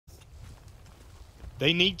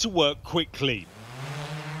They need to work quickly.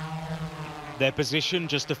 Their position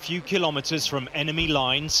just a few kilometers from enemy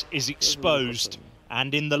lines is exposed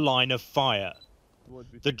and in the line of fire.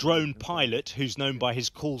 The drone pilot, who's known by his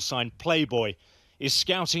call sign Playboy, is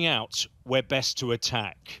scouting out where best to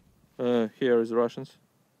attack. Here is the Russians.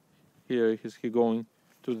 Here he's going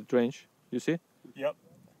to the trench. You see? Yep.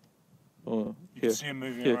 You can see him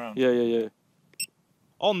moving around. Yeah.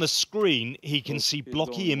 On the screen, he can see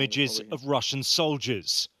blocky images of Russian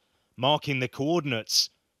soldiers. Marking the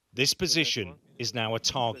coordinates, this position is now a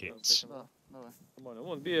target.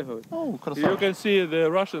 You can see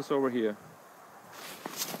the Russians over here.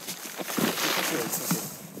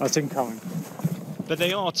 That's incoming. But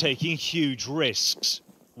they are taking huge risks.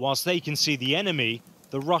 Whilst they can see the enemy,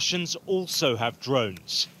 the Russians also have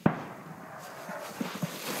drones.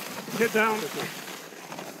 Get down.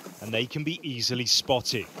 And they can be easily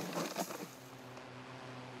spotted.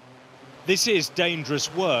 This is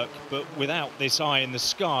dangerous work, but without this eye in the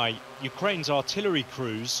sky, Ukraine's artillery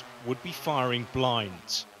crews would be firing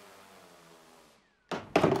blind.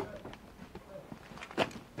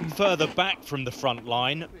 Further back from the front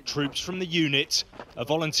line, troops from the unit, a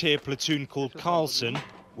volunteer platoon called Carlson,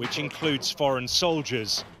 which includes foreign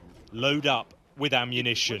soldiers, load up with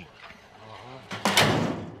ammunition.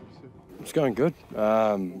 It's going good.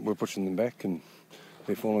 We're pushing them back and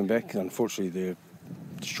they're falling back. Unfortunately, they're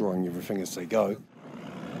destroying everything as they go.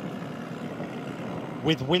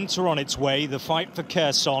 With winter on its way, the fight for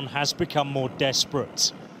Kherson has become more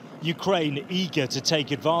desperate. Ukraine eager to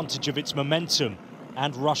take advantage of its momentum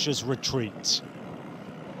and Russia's retreat.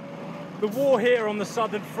 The war here on the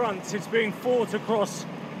southern front is being fought across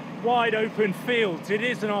wide open fields. It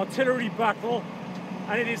is an artillery battle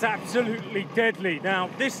and it is absolutely deadly. Now,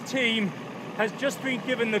 this team has just been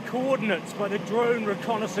given the coordinates by the drone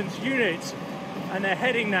reconnaissance unit and they're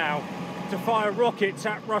heading now to fire rockets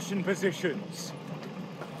at Russian positions.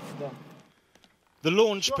 The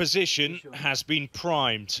launch position has been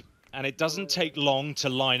primed, and it doesn't take long to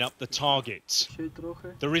line up the target.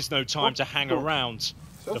 There is no time to hang around.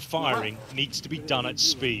 The firing needs to be done at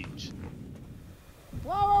speed.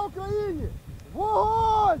 Слава Україні!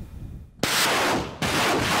 Вогонь!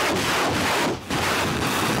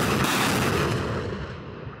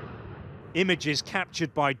 Images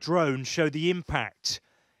captured by drone show the impact.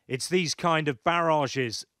 It's these kind of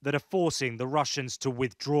barrages that are forcing the Russians to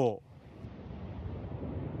withdraw.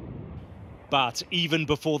 But even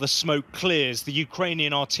before the smoke clears, the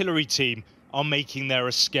Ukrainian artillery team are making their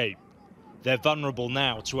escape. They're vulnerable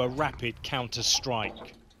now to a rapid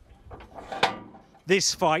counter-strike.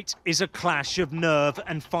 This fight is a clash of nerve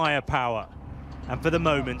and firepower. And for the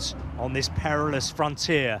moment, on this perilous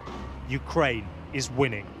frontier, Ukraine is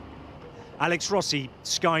winning. Alex Rossi,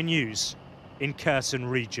 Sky News, in Kherson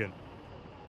region.